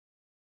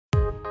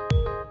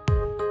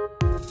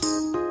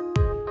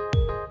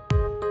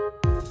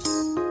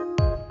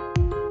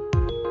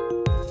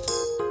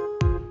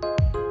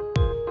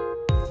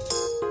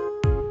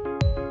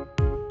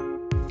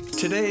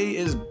Today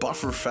is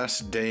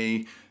Bufferfest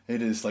day.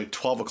 It is like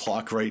 12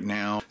 o'clock right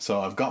now.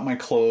 So I've got my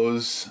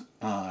clothes.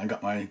 I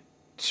got my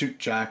suit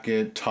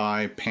jacket,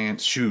 tie,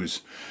 pants,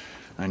 shoes.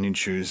 I need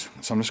shoes.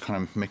 So I'm just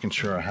kind of making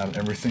sure I have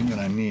everything that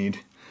I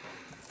need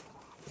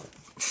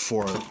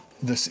for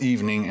this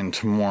evening and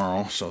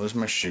tomorrow. So there's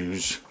my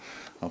shoes.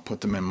 I'll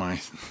put them in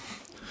my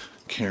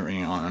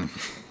carry-on,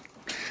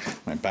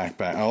 my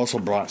backpack. I also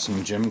brought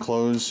some gym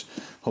clothes,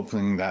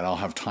 hoping that I'll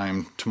have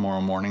time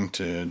tomorrow morning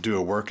to do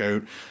a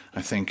workout.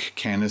 I think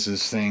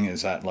Candace's thing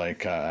is at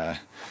like at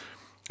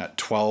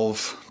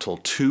 12 till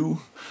 2.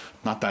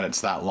 Not that it's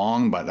that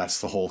long, but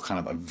that's the whole kind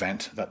of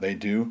event that they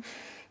do.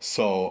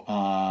 So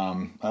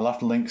I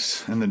left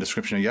links in the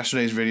description of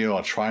yesterday's video.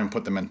 I'll try and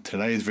put them in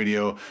today's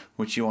video,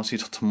 which you won't see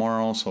till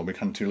tomorrow, so it'll be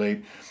kind of too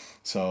late.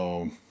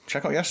 So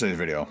check out yesterday's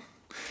video.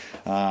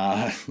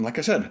 Like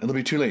I said, it'll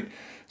be too late.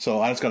 So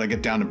I just gotta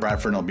get down to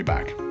Bradford and I'll be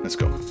back. Let's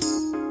go.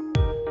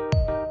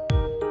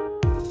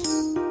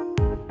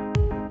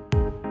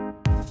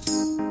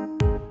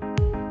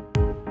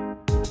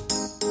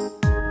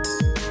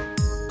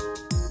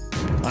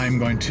 I'm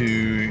going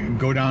to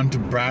go down to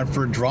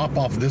Bradford, drop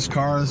off this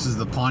car. This is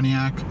the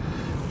Pontiac,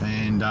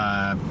 and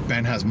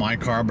Ben has my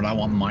car, but I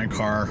want my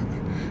car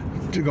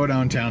to go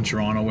downtown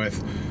Toronto with.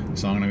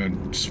 So I'm gonna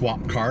go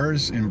swap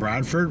cars in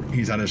Bradford.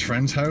 He's at his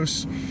friend's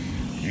house,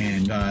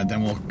 and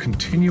then we'll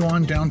continue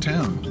on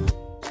downtown.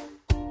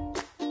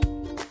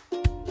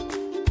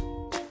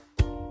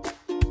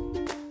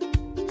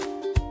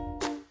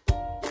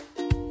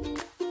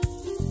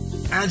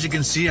 As you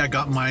can see, I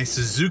got my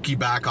Suzuki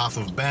back off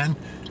of Ben,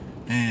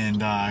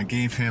 and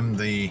gave him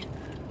the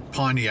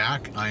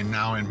Pontiac. I'm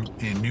now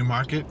in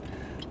Newmarket,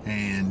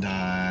 and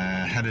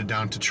headed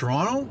down to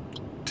Toronto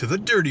to the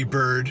Dirty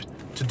Bird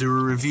to do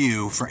a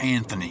review for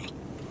Anthony.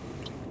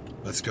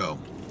 Let's go.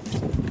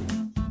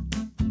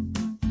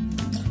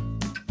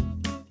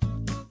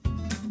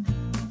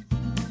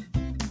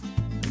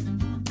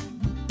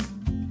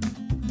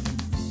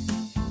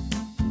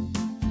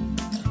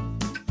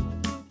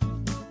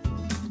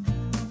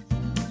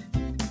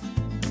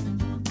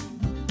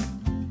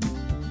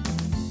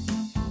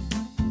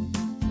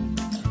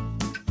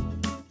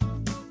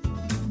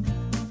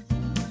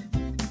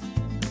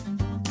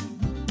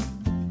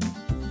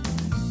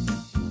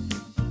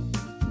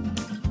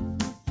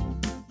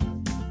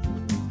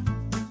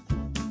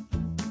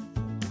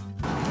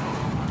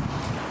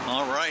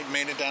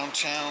 Made it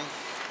downtown.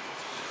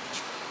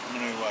 I'm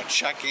going to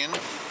check in.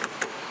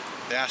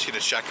 They ask you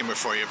to check in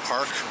before you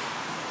park.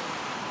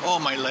 Oh,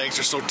 my legs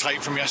are so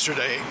tight from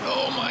yesterday.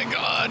 Oh my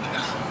God.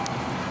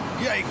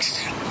 Yikes.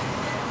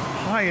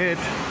 Hyatt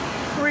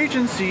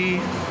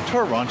Regency,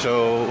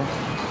 Toronto.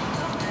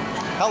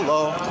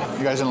 Hello.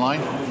 You guys in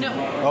line? No.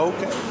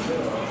 Okay.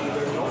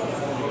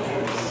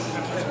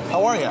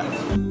 How are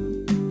you?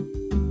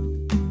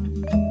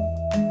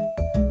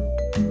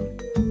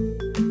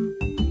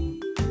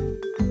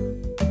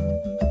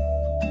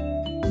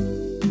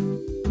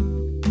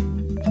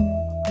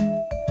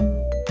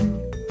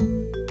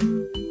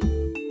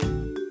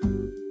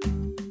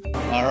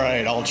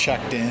 All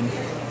checked in.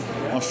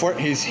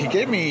 He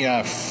gave me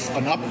an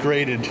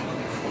upgraded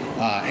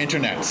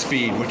internet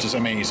speed, which is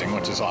amazing,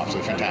 which is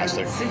absolutely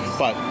fantastic.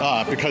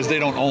 But because they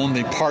don't own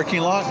the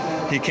parking lot,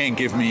 he can't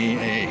give me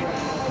a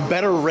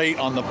better rate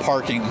on the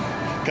parking,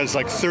 because it's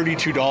like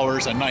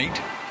 $32 a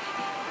night.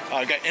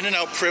 I got in and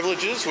out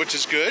privileges, which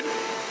is good.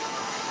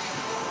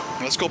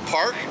 Let's go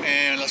park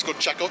and let's go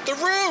check out the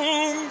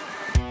room.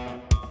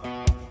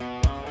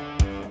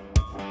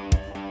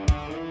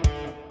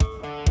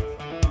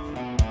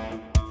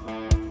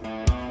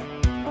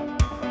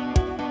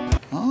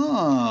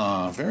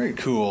 Very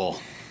cool.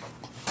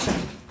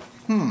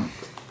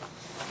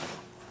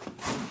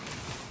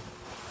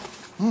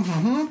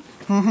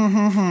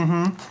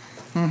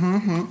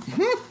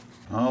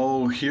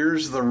 Oh,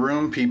 here's the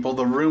room, people.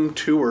 The room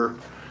tour.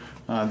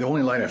 The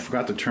only light I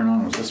forgot to turn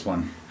on was this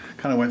one.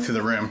 Kind of went through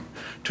the room.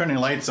 Turning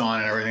lights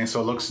on and everything,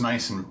 so it looks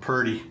nice and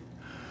pretty.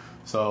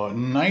 So,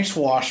 nice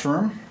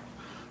washroom.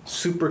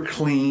 Super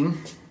clean.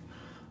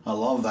 I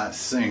love that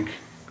sink.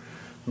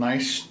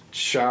 Nice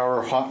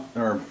shower, I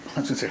was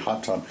gonna say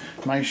hot tub.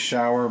 Nice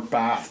shower,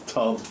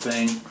 bathtub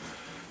thing.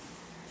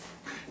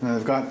 And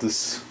they've got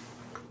this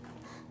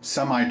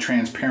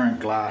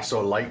semi-transparent glass,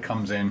 so light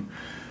comes in.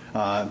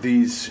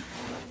 These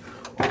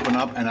open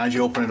up, and as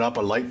you open it up,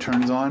 a light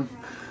turns on.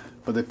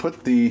 But they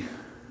put the,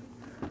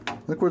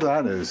 look where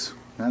that is.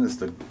 That is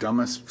the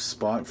dumbest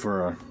spot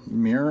for a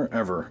mirror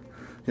ever.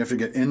 You have to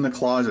get in the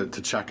closet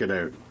to check it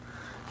out.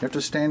 You have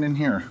to stand in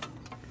here.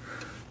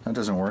 That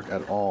doesn't work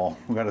at all.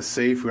 We got a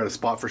safe, we got a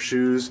spot for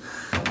shoes.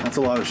 That's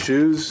a lot of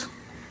shoes.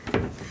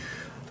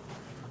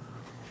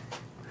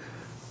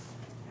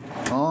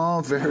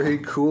 Oh, very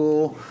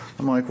cool.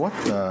 I'm like, what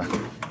the?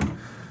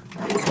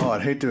 Oh,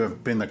 I'd hate to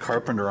have been the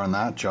carpenter on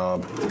that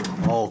job.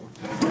 All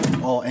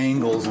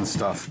angles and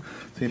stuff.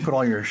 So you put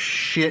all your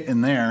shit in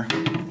there.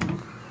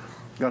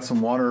 Got some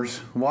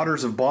waters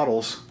of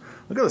bottles.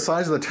 Look at the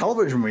size of the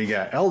television we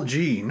got.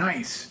 LG,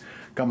 nice.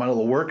 Got my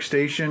little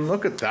workstation.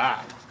 Look at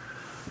that.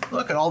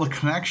 Look at all the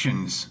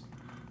connections.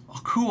 Oh,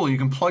 cool, you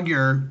can plug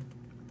your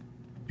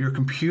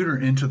computer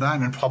into that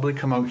and probably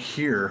come out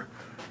here.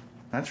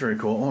 That's very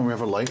cool. Oh, we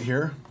have a light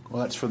here.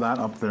 Well, that's for that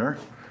up there.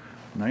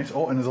 Nice.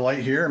 Oh, and there's a light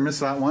here. I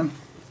missed that one.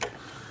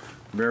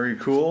 Very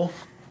cool.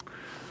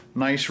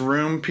 Nice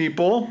room,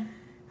 people.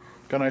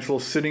 Got a nice little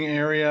sitting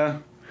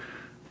area.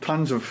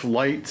 Tons of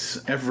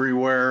lights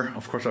everywhere.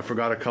 Of course, I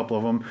forgot a couple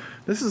of them.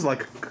 This is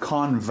like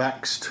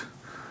convexed.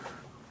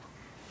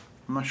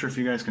 I'm not sure if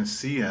you guys can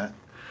see it.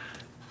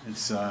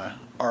 It's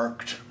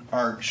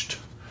arched.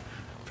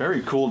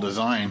 Very cool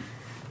design.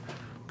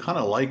 Kind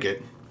of like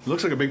it. It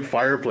looks like a big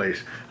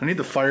fireplace. I need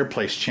the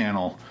fireplace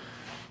channel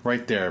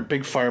right there.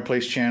 Big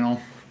fireplace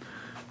channel.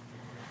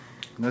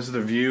 And this is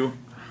the view,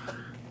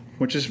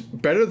 which is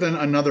better than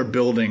another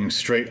building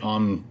straight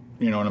on,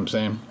 you know what I'm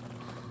saying?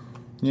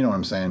 You know what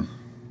I'm saying.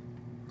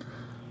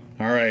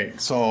 All right,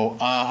 so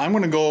I'm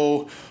gonna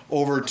go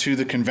over to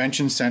the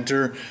convention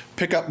center,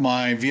 pick up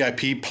my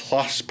VIP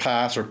Plus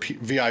pass or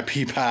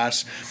VIP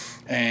pass,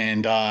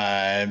 and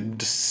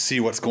just see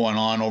what's going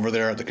on over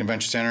there at the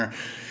convention center.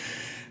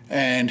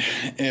 And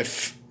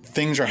if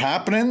things are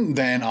happening,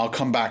 then I'll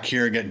come back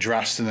here, get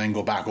dressed, and then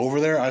go back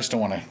over there. I just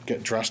don't want to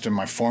get dressed in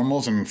my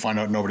formals and find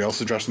out nobody else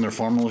is dressed in their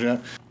formals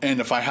yet. And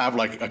if I have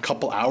like a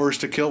couple hours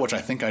to kill, which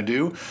I think I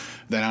do,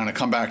 then I'm gonna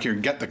come back here,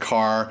 get the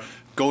car,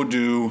 go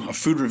do a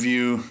food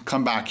review,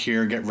 come back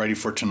here, get ready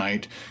for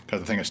tonight,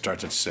 because I think it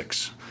starts at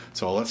 6.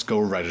 So let's go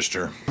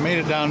register. Made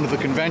it down to the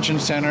convention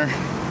center,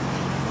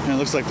 and it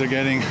looks like they're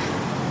getting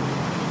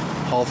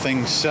all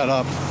things set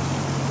up.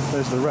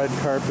 There's the red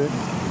carpet.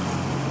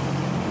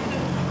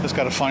 Just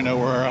got to find out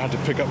where I have to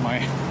pick up my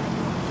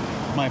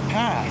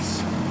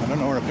pass. I don't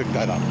know where to pick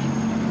that up.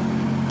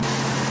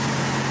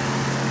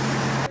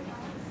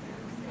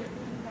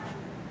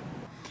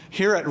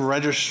 Here at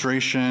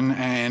registration,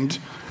 and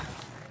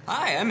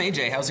hi, I'm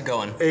AJ. How's it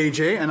going?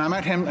 AJ, and I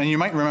met him, and you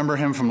might remember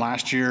him from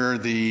last year,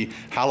 the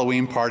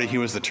Halloween party. He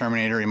was the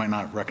Terminator. You might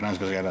not recognize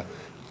because he had a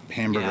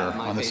hamburger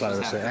on the side of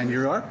the stage. And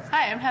you are?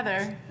 Hi, I'm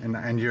Heather.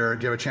 And you're,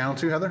 do you have a channel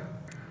too, Heather?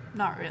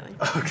 Not really.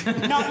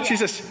 Okay. Not yet. She's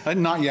just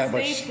not yet,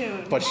 Stay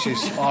tuned. but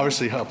she's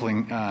obviously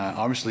helping.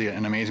 Obviously,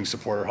 an amazing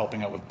supporter,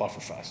 helping out with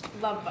Bufferfest.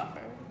 Love Buffer.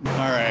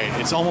 All right,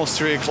 it's almost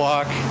 3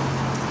 o'clock. Go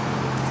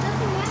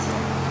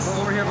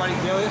over here, buddy.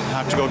 I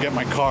have to go get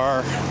my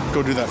car,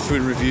 go do that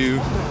food review.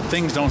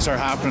 Things don't start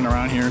happening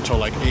around here until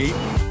like 8.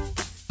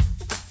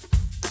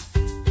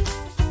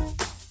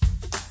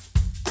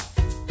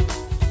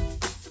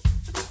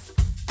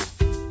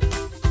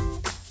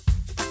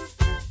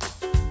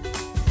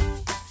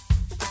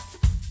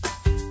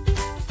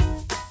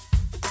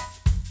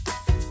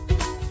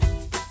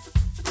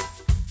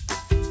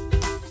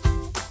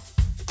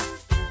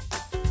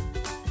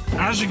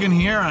 As you can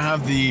hear, I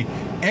have the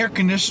air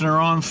conditioner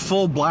on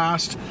full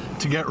blast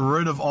to get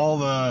rid of all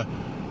the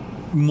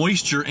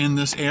moisture in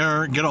this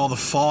air, get all the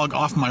fog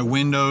off my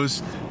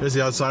windows. There's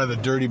the outside of the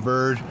Dirty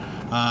Bird.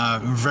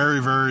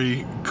 Very,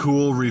 very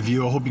cool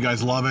review. I hope you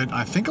guys love it.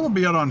 I think it'll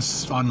be out on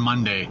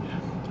Monday.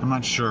 I'm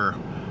not sure,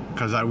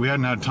 because we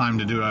hadn't had time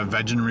to do a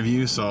vegan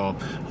review, so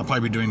I'll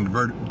probably be doing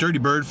Dirty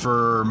Bird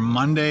for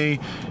Monday,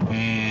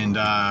 and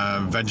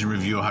vegan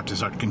review I'll have to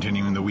start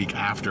continuing the week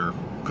after,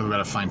 because we've got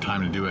to find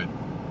time to do it.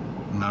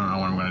 And I don't know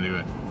when I'm going to do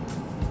it.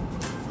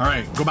 All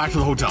right, go back to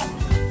the hotel.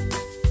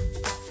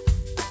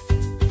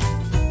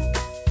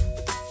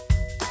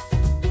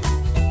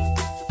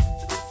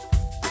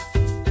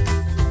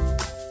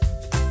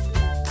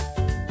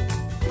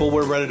 Well,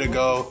 we're ready to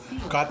go.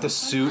 Got the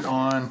suit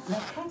on,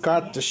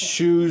 got the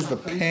shoes, the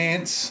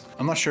pants.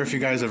 I'm not sure if you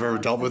guys have ever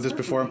dealt with this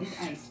before.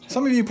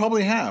 Some of you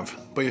probably have,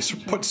 but you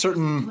put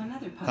certain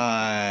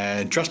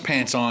dress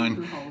pants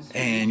on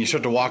and you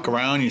start to walk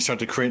around, you start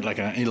to create like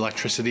an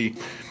electricity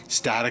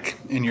static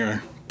in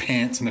your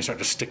pants and they start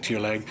to stick to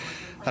your leg.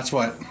 That's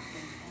what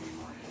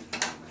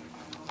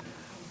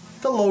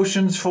the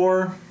lotion's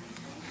for.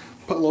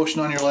 Put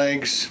lotion on your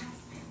legs.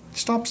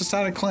 Stops the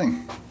static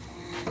cling.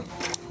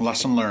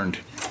 Lesson learned.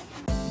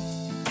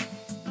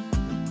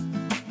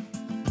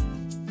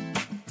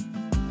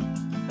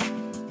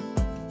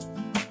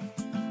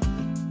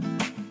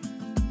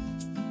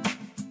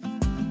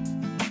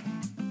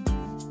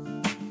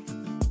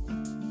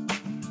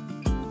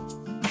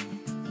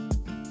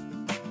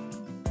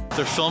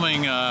 They're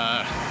filming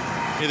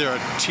either a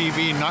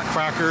TV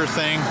nutcracker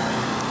thing,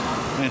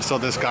 and so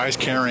this guy's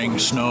carrying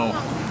snow,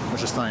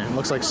 which is funny. It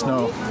looks like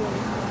snow.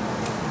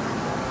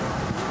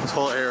 This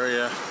whole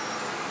area,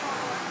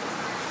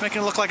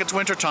 making it look like it's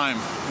winter time,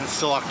 and it's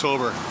still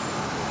October.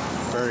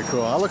 Very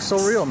cool. That looks so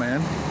real,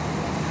 man.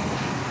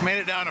 Made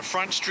it down to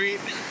Front Street.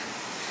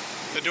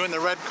 They're doing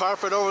the red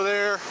carpet over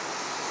there.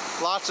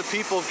 Lots of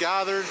people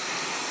gathered.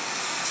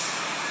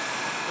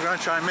 We're gonna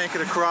try and make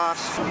it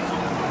across.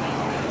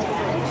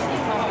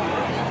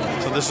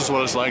 So this is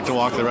what it's like to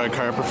walk the red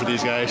carpet for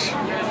these guys.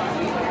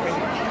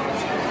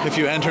 If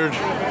you entered,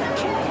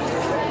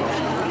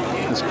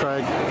 it's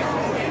Craig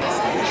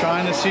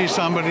trying to see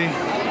somebody.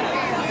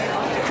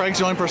 Craig's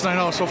the only person I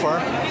know so far.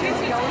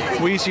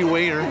 Wheezy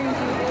waiter.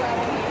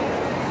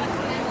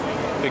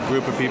 big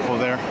group of people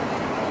there.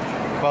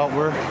 Well,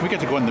 we get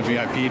to go in the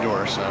VIP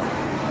door, so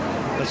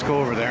let's go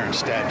over there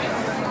instead.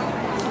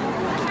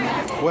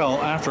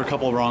 Well, after a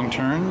couple of wrong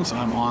turns,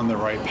 I'm on the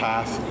right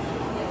path.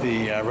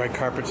 The red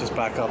carpet's just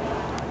back up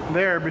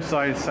there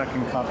beside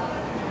Second Cup.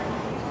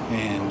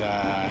 And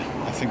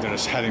I think they're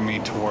just heading me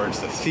towards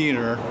the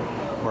theater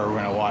where we're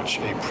going to watch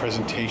a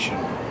presentation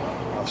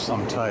of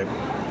some type.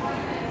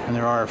 And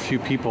there are a few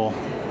people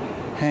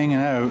hanging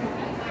out.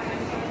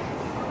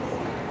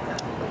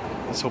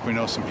 Let's hope we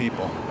know some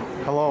people.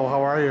 Hello,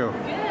 how are you?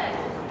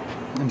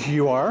 Good. And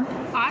you are?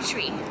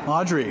 Audrey.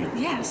 Audrey.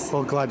 Yes.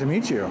 Well, glad to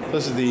meet you.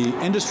 This is the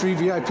industry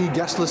VIP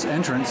guest list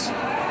entrance.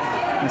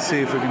 Let's see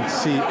if we can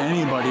see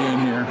anybody in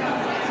here.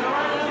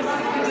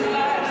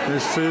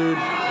 There's food.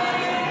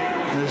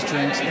 There's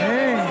drinks.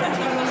 Hey!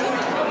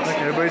 Look,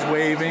 everybody's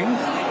waving.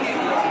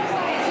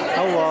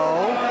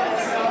 Hello.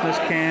 There's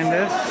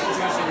Candace.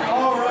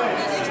 All right.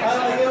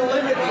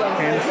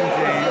 Candace and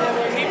James.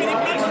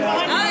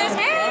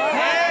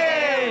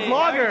 Hey!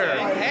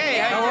 Vlogger! Hey,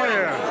 How are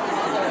you?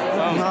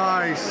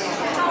 Nice.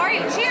 How are you?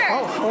 Cheers.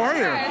 Oh, how are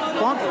you?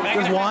 Bump.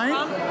 There's wine?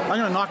 I'm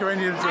going to knock it right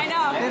into you. I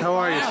know. How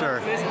are you, sir?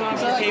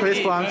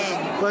 Fist bumps.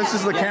 Well, this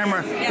is the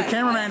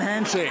cameraman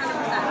handshake.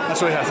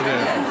 That's what we have to do.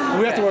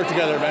 We have to work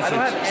together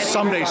eventually.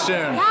 Someday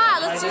soon. Yeah,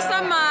 let's do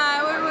some,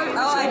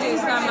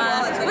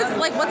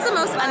 what's the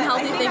most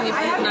unhealthy thing you've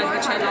eaten on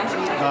your channel?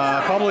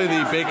 Probably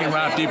the bacon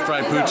wrapped deep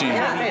fried poutine.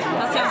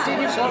 That sounds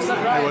delicious.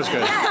 It was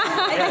good.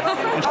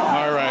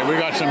 All right, we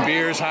got some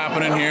beers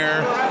happening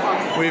here.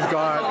 We've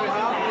got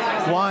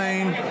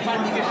wine,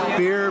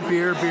 beer.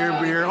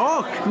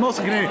 Oh,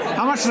 mostly Canadian.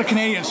 How much is a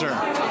Canadian, sir?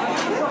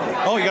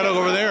 Oh, you got to go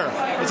over there.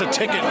 It's a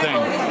ticket thing.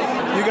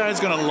 You guys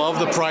are gonna love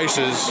the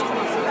prices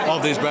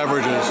of these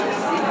beverages.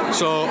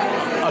 So,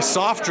 a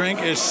soft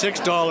drink is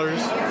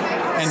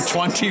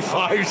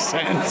 $6.25.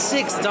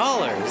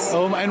 $6.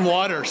 Oh, and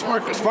water,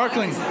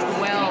 sparkling.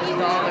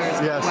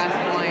 $12 Yes. West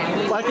wine.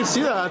 Well, I can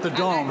see that at the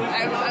Dome,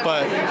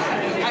 but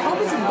I hope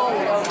it's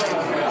bold.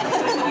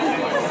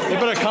 they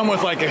better come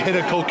with like a hit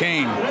of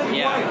cocaine.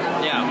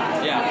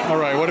 Yeah. All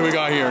right, what do we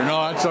got here?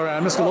 No, it's all right.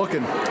 I'm just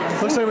looking.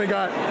 Looks like we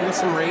got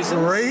Some raisins.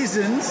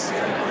 raisins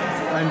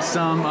and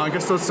some, I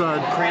guess those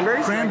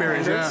Cranberries?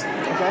 Cranberries, yeah.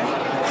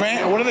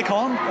 Okay. What do they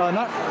call them?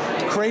 Not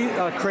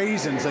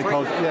craisins. They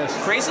call it. Yes.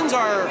 Raisins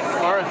are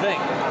a thing.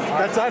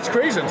 That's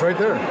craisins right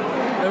there.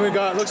 Then we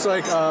got looks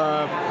like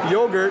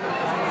yogurt,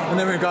 and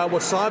then we've got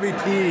wasabi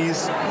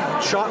peas,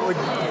 chocolate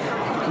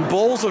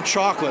bowls of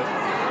chocolate.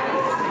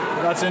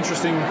 That's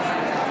interesting.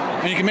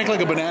 And you can make like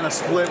a banana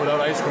split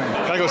without ice cream.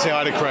 Gotta go say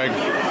hi to Craig.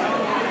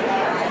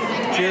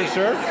 Cheers,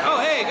 sir. Oh,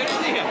 hey, good to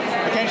see you.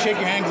 I can't shake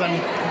your hand because I'm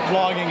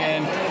vlogging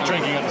and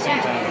drinking at the same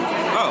time.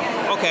 Oh,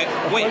 okay.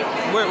 Wait,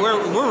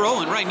 we're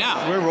rolling right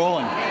now. We're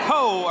rolling.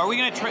 Oh, are we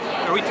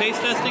taste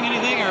testing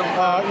anything or?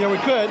 Yeah, we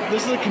could.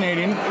 This is a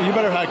Canadian. You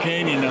better have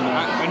Canadian in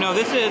there. No,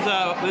 this is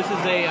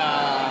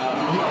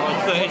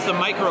it's the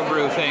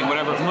microbrew thing,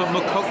 whatever.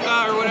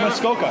 Muskoka or whatever.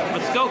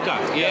 Muskoka.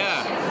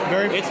 Yeah.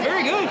 It's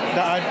very good.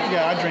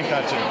 I drink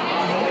that too.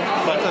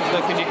 That's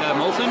the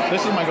Molson.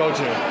 This is my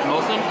go-to.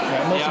 Molson.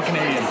 Yeah, Molson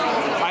Canadian.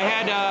 I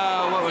had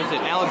what was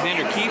it?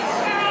 Alexander Keith's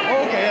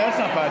Oh, okay, yeah, that's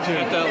not bad too.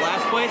 at the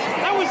last place.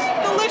 That was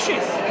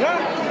delicious. Yeah,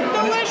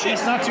 Delicious.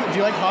 It's not too. Do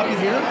you like hoppy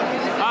beer?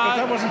 'Cause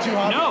that wasn't too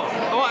hoppy. No.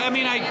 Well, I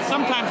mean, I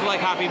sometimes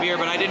like hoppy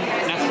beer, but I didn't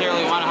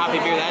necessarily want a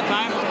hoppy beer that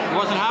time. It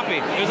wasn't hoppy.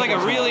 It was like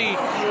a really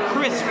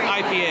crisp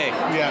IPA.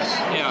 Yes.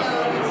 Yeah.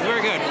 It was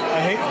very good.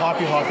 I hate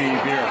hoppy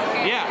beer.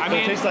 Yeah, I But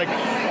mean, it tastes like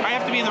I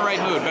have to be in the right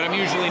mood, but I'm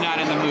usually not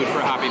in the mood for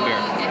hoppy beer.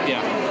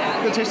 Yeah.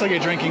 it tastes like you're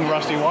drinking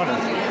rusty water.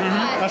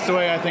 That's the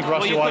way I think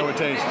rusty water would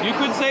taste. You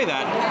could say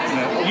that.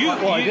 Yeah.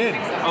 I did.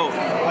 Oh.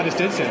 I just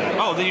did say that.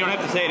 Oh, then you don't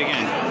have to say it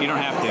again. You don't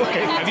have to.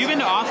 Okay. Have you been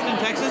to Austin,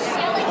 Texas?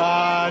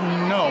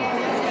 No.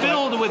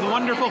 Filled with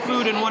wonderful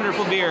food and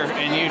wonderful beer,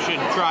 and you should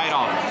try it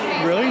all.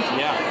 Really?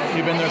 Yeah.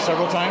 You've been there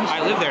several times? I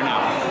live there now.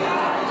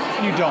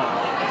 You don't.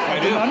 I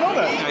did do. not know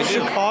that. I do.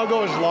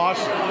 Chicago has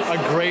lost a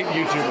great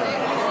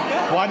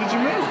YouTuber. Why did you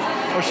move?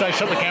 Or should I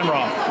shut the camera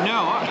off?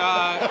 No,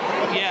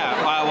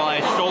 well,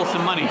 I stole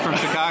some money from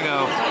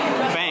Chicago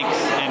banks,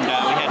 and we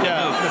had to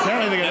move.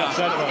 Apparently they get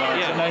upset about that.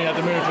 So now you have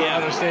to move to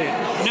another state.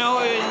 No,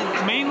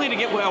 it's mainly to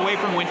get away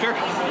from winter.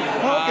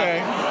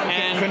 Okay.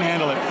 And couldn't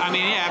handle it. I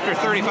mean, yeah, after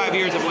 35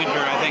 years of winter,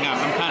 I think I'm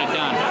kind of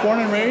done. Born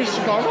and raised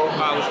Chicago?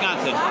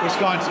 Wisconsin.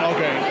 Wisconsin,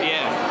 okay.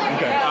 Yeah.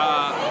 Okay.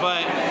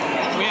 But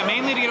yeah,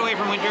 mainly to get away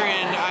from winter,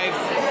 and I've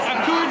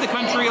toured the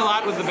country a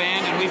lot with the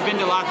band, and we've been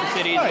to lots of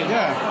cities. Right, and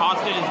yeah.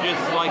 Austin is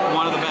just like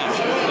one of the best.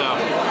 So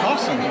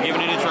Awesome. giving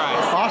it a try.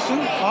 Austin?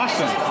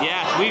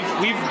 Yes, we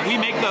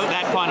make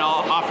that pun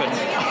often.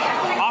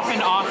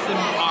 Austin.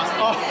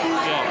 Oh.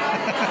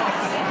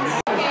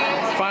 Yeah.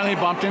 Finally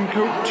bumped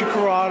into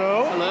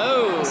Corrado.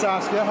 Hello.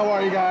 Saskia, how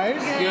are you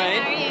guys?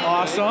 Good.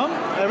 Awesome.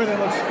 Everything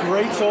looks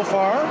great so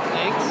far.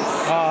 Thanks.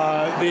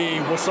 The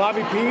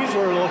wasabi peas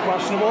were a little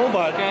questionable,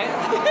 but Okay.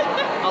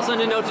 I'll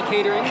send a note to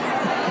catering.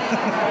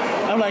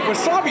 I'm like,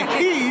 wasabi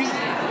peas?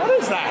 What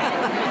is that?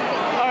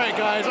 All right,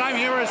 guys, I'm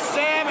here with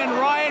Sam and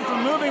Ryan from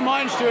from Moving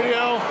Mind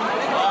Studio.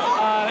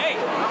 Hey!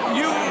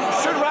 You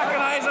should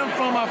recognize them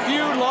from a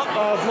few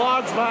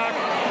vlogs back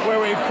where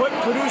we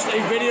produced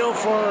a video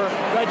for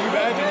Veggie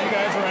Veg and you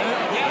guys were in it.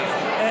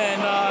 Yeah.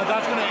 And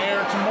that's going to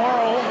air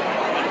tomorrow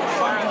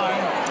sometime.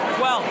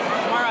 12.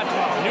 Tomorrow at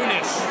 12.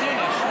 Noonish.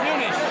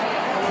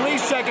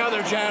 Please check out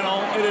their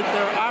channel.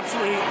 They're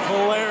absolutely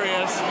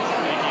hilarious.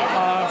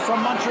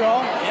 From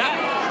Montreal.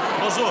 Yeah.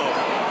 Bonjour.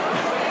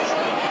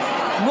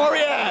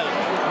 Montreal.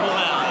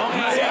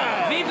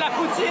 Yeah. Vive la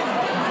poutine.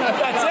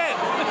 That's it.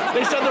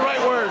 They said the right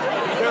word.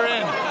 They're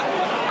in.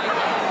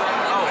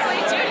 What do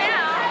you do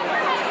now?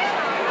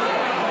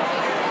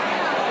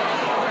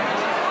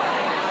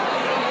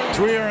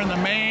 So we are in the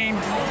main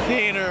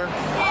theater.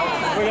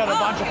 We got a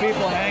bunch of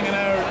people hanging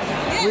out.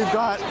 We've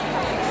got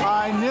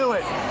I Knew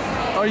It.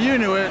 Oh, you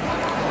knew it.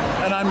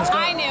 And I'm just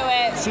gonna, I knew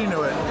it. She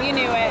knew it. You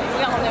knew it.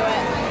 We all knew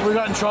it. We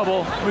got in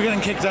trouble. We're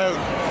getting kicked out.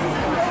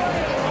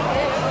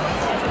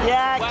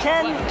 Yeah,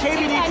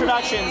 KBD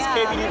Productions. yeah.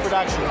 KBD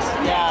Productions.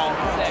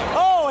 Yeah.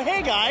 Oh,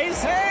 hey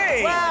guys.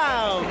 Hey.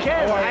 Wow,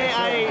 Ken.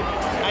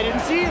 I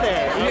didn't see you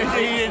there. You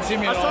didn't see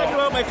me I at was all. talking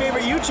about my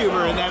favorite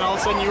YouTuber, and then all of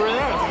a sudden you were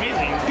there. It's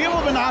amazing. People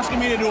have been asking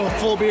me to do a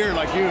full beard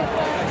like you.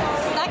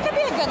 That could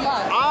be a good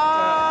look.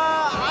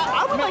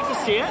 I would like to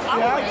see it.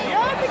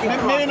 I think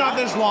it's Maybe not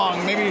this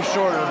long, maybe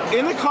shorter.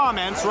 In the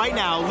comments right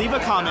now, leave a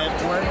comment.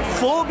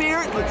 Full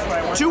beard,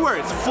 2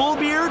 words. Full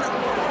beard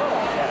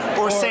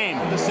or same.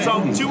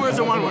 So 2 words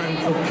or 1 word.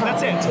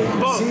 That's it.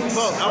 Both.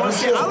 I want to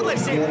see. I would like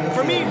to see.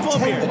 For me, full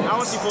beard. I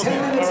want to see full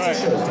beard. All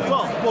right.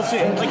 Well, We'll see.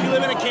 like you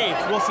live in a cave.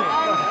 We'll see.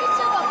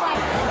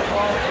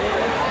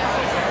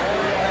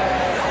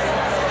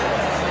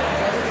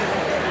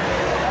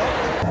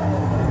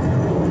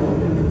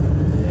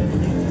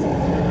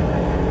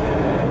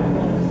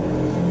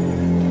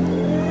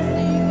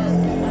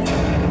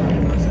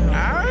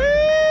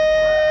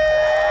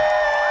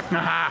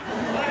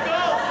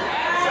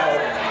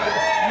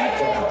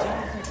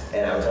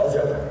 And I would tell a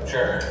joke.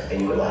 Sure.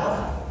 And you would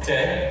laugh.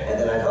 Okay. And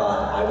then I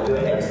thought I would do a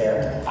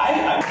handstand.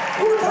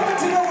 We're coming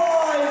to you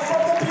live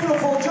from the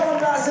beautiful John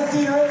Bassett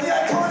Theater at the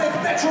iconic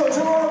Metro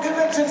Toronto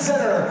Convention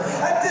Center.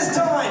 At this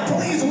time,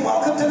 please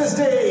welcome to the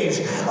stage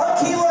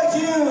Akilah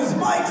Hughes,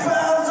 Mike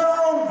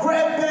Falzone,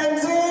 Greg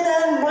Benzine,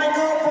 and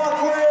Michael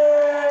Buckley.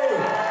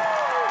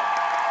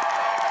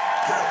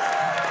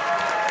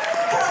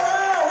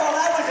 Hello! Well,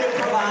 that was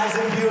improvised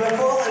and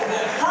beautiful.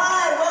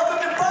 Hi, welcome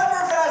to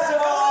Buffer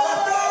Festival.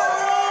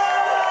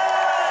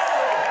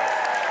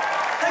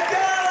 The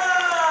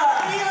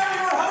gala! We are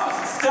your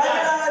hosts.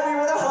 We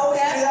were the hosts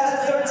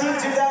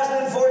 2013,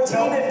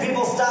 2014, and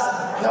people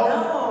stopped. No.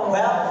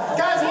 Well,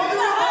 guys, welcome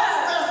to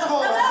Buffer Festival.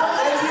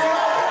 Thank you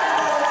all.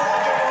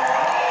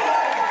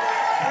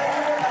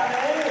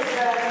 Thank you for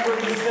coming.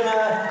 We're just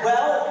gonna,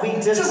 well, we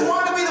just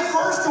wanted to be the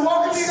first to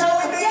welcome you guys.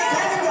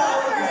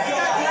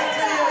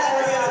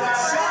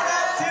 Shout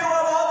out to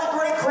all the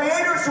great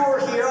creators who are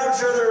here. I'm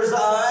sure there's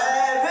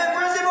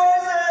Brizzy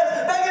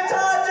Voices, Megan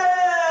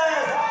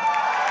Tonjes.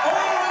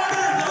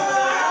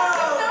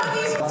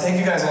 Thank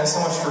you guys all so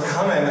much for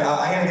coming.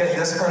 I'm going to get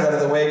this part out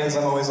of the way because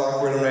I'm always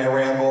awkward when I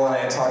ramble and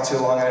I talk too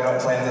long and I don't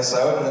plan this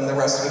out, and then the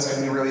rest of it's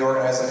going to be really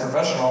organized and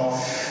professional.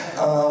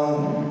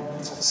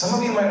 Some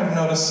of you might have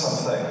noticed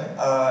something,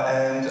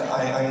 and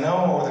I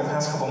know over the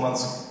past couple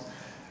months,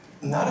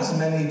 not as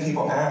many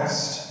people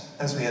asked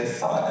as we had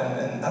thought,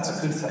 and that's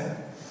a good thing.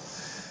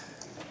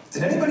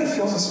 Did anybody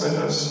feel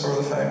suspicious over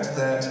the fact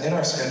that in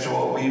our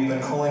schedule we've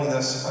been calling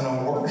this an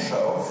award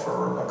show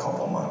for a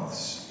couple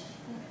months?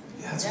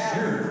 Yeah, it's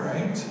weird,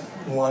 right?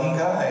 One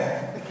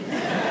guy.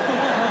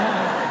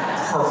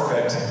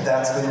 Perfect.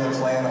 That's been the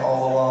plan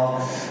all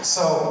along.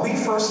 So we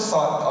first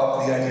thought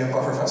up the idea of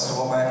Buffer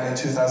Festival back in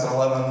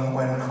 2011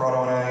 when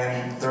Corrado and I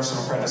and their sort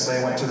of apprentice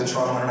went to the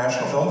Toronto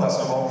International Film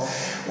Festival.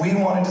 We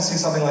wanted to see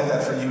something like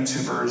that for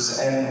YouTubers,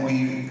 and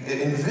we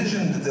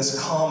envisioned this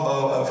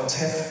combo of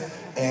TIFF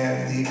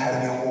and the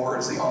Academy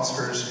Awards, the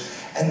Oscars,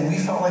 and we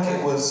felt like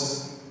it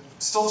was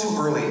still too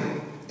early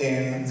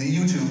in the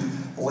YouTube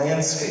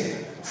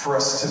landscape for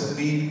us to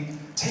be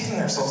taking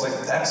ourselves like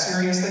that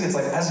seriously. It's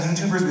like as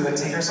YouTubers we like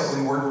take ourselves,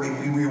 we work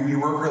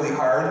really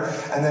hard,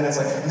 and then it's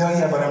like, no,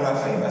 yeah, but I'm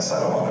not famous. I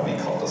don't want to be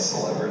called a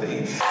celebrity.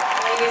 Ladies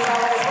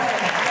always win.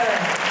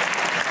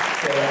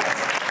 Anyway,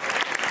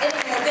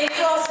 thank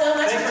you all so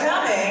much for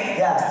coming.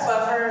 Yes.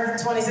 Buffer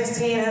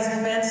 2016 has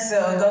commenced,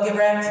 so go get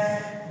wrecked.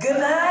 Good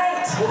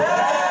night.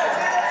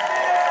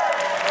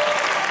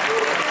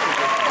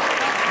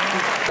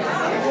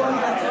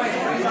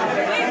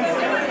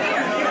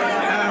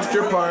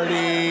 After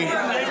party.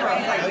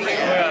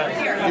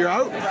 You're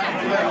out?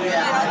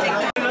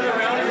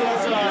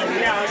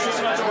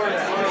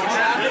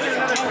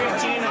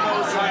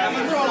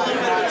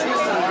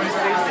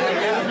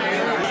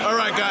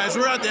 Alright guys,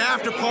 we're at the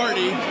after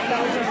party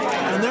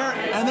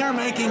and they're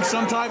making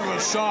some type of a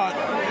shot.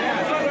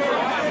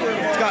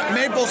 It's got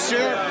maple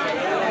syrup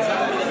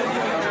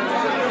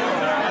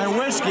and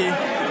whiskey.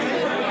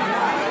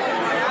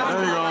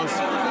 There he goes.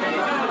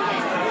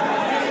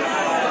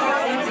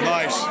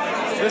 Nice.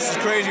 This is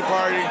crazy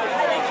party.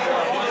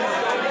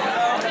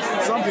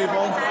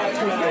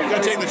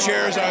 gotta take the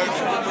chairs out.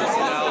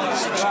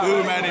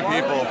 Too many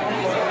people.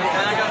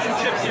 And I got some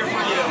chips here for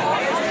you.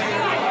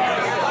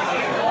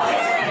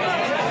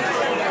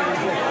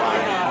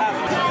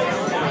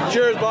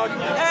 Cheers, Buck.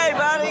 Hey,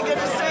 buddy, good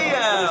to see you.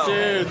 Good to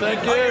see you.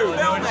 Thank you.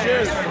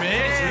 Cheers for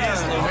me.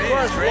 Of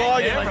course,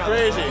 vlogging like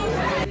crazy.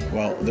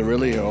 Well, the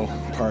Rilio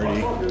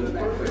party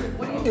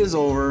is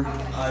over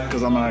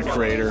because I'm not a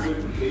creator,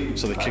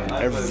 so they kicked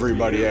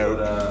everybody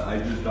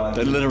out.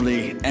 They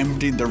literally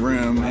emptied the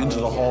room into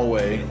the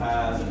hallway.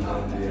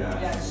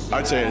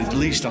 I'd say at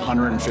least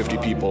 150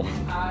 people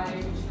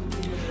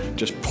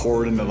just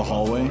poured into the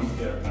hallway.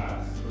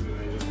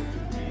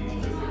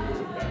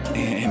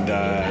 And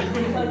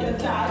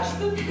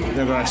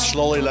they're going to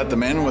slowly let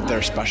them in with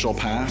their special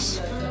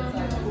pass.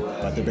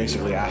 But they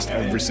basically asked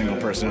every single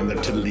person in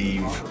there to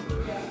leave.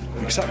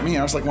 Except me,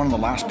 I was like one of the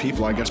last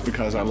people, I guess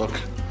because I look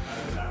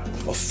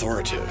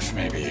authoritative,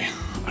 maybe.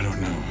 I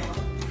don't know.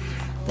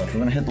 But we're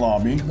gonna hit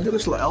lobby. Look at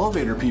this little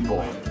elevator,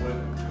 people.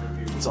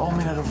 It's all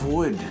made out of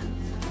wood.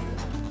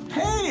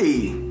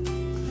 Hey!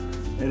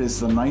 It is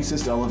the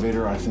nicest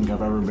elevator I think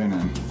I've ever been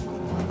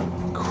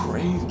in.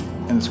 Crazy.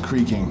 And it's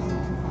creaking.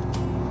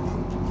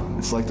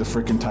 It's like the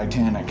frickin'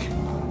 Titanic.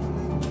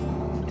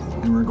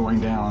 And we're going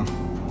down.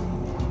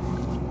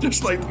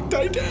 Just like the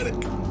Titanic.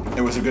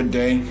 It was a good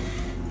day.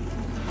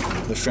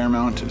 The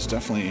Fairmount is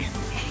definitely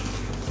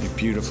a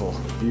beautiful,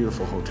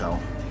 beautiful hotel.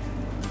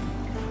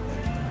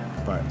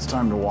 But it's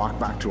time to walk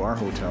back to our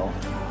hotel.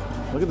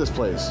 Look at this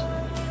place.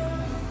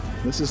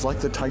 This is like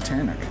the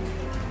Titanic.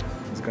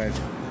 This guy's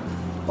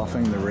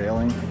buffing the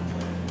railing.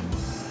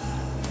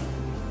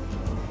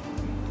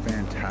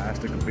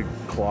 Fantastic, a big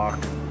clock.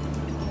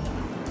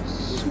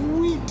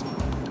 Sweet.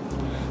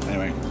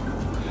 Anyway,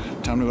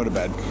 time to go to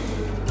bed.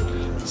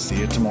 See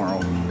you tomorrow.